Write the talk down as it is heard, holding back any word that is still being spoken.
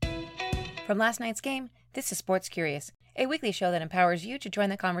From last night's game, this is Sports Curious, a weekly show that empowers you to join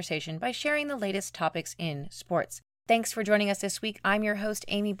the conversation by sharing the latest topics in sports. Thanks for joining us this week. I'm your host,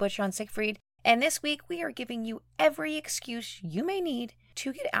 Amy Butchon-Siegfried, and this week we are giving you every excuse you may need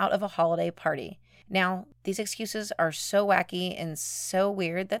to get out of a holiday party. Now, these excuses are so wacky and so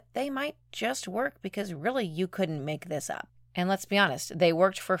weird that they might just work because really you couldn't make this up. And let's be honest, they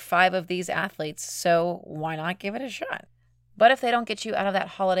worked for 5 of these athletes, so why not give it a shot? But if they don't get you out of that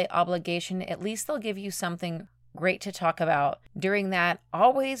holiday obligation, at least they'll give you something great to talk about during that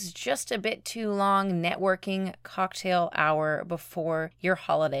always just a bit too long networking cocktail hour before your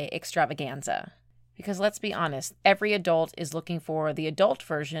holiday extravaganza. Because let's be honest, every adult is looking for the adult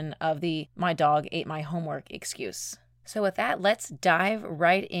version of the "my dog ate my homework" excuse. So with that, let's dive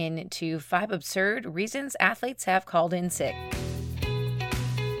right into 5 absurd reasons athletes have called in sick.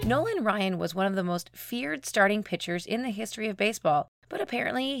 Nolan Ryan was one of the most feared starting pitchers in the history of baseball, but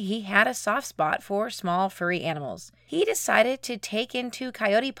apparently he had a soft spot for small furry animals. He decided to take in 2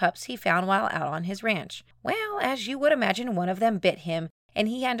 coyote pups he found while out on his ranch. Well, as you would imagine, one of them bit him, and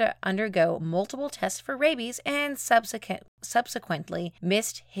he had to undergo multiple tests for rabies and subsequently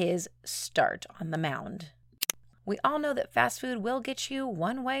missed his start on the mound. We all know that fast food will get you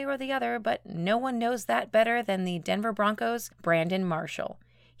one way or the other, but no one knows that better than the Denver Broncos' Brandon Marshall.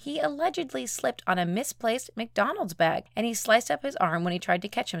 He allegedly slipped on a misplaced McDonald's bag, and he sliced up his arm when he tried to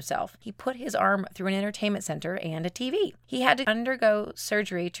catch himself. He put his arm through an entertainment center and a TV. He had to undergo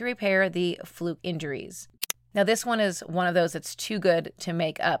surgery to repair the fluke injuries. Now, this one is one of those that's too good to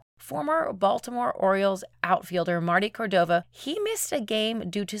make up. Former Baltimore Orioles outfielder Marty Cordova, he missed a game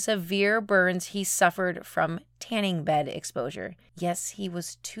due to severe burns he suffered from tanning bed exposure. Yes, he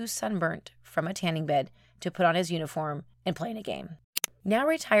was too sunburnt from a tanning bed to put on his uniform and play in a game. Now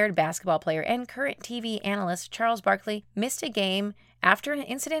retired basketball player and current TV analyst Charles Barkley missed a game after an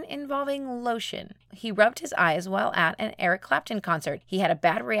incident involving lotion. He rubbed his eyes while at an Eric Clapton concert. He had a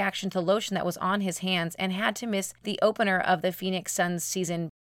bad reaction to lotion that was on his hands and had to miss the opener of the Phoenix Suns season.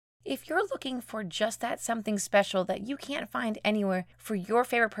 If you're looking for just that something special that you can't find anywhere for your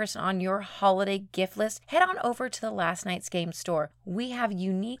favorite person on your holiday gift list, head on over to the Last Night's Game store. We have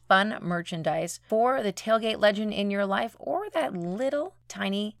unique, fun merchandise for the tailgate legend in your life or that little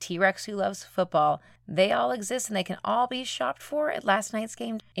tiny T-Rex who loves football. They all exist and they can all be shopped for at Last Night's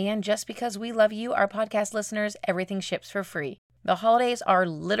Game. And just because we love you, our podcast listeners, everything ships for free. The holidays are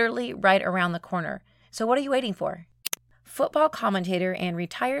literally right around the corner. So what are you waiting for? Football commentator and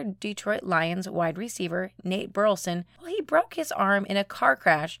retired Detroit Lions wide receiver Nate Burleson, well, he broke his arm in a car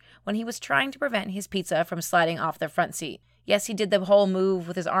crash when he was trying to prevent his pizza from sliding off the front seat. Yes, he did the whole move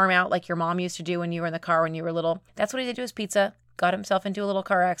with his arm out like your mom used to do when you were in the car when you were little. That's what he did to his pizza. Got himself into a little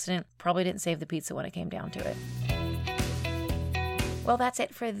car accident. Probably didn't save the pizza when it came down to it. Well, that's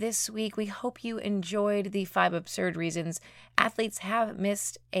it for this week. We hope you enjoyed the 5 absurd reasons athletes have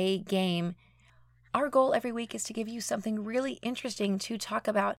missed a game. Our goal every week is to give you something really interesting to talk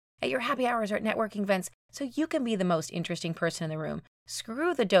about at your happy hours or at networking events so you can be the most interesting person in the room.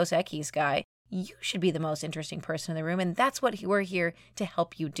 Screw the Dos Equis guy. You should be the most interesting person in the room, and that's what we're here to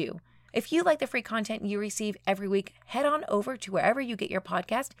help you do. If you like the free content you receive every week, head on over to wherever you get your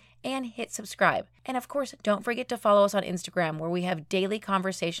podcast and hit subscribe. And of course, don't forget to follow us on Instagram where we have daily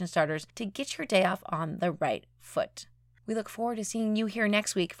conversation starters to get your day off on the right foot. We look forward to seeing you here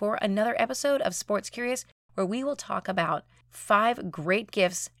next week for another episode of Sports Curious, where we will talk about 5 great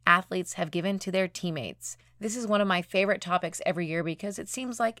gifts athletes have given to their teammates. This is one of my favorite topics every year because it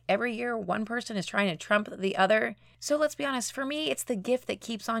seems like every year one person is trying to trump the other. So let's be honest, for me, it's the gift that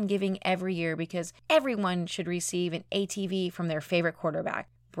keeps on giving every year because everyone should receive an ATV from their favorite quarterback.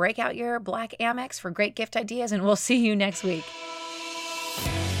 Break out your black Amex for great gift ideas, and we'll see you next week.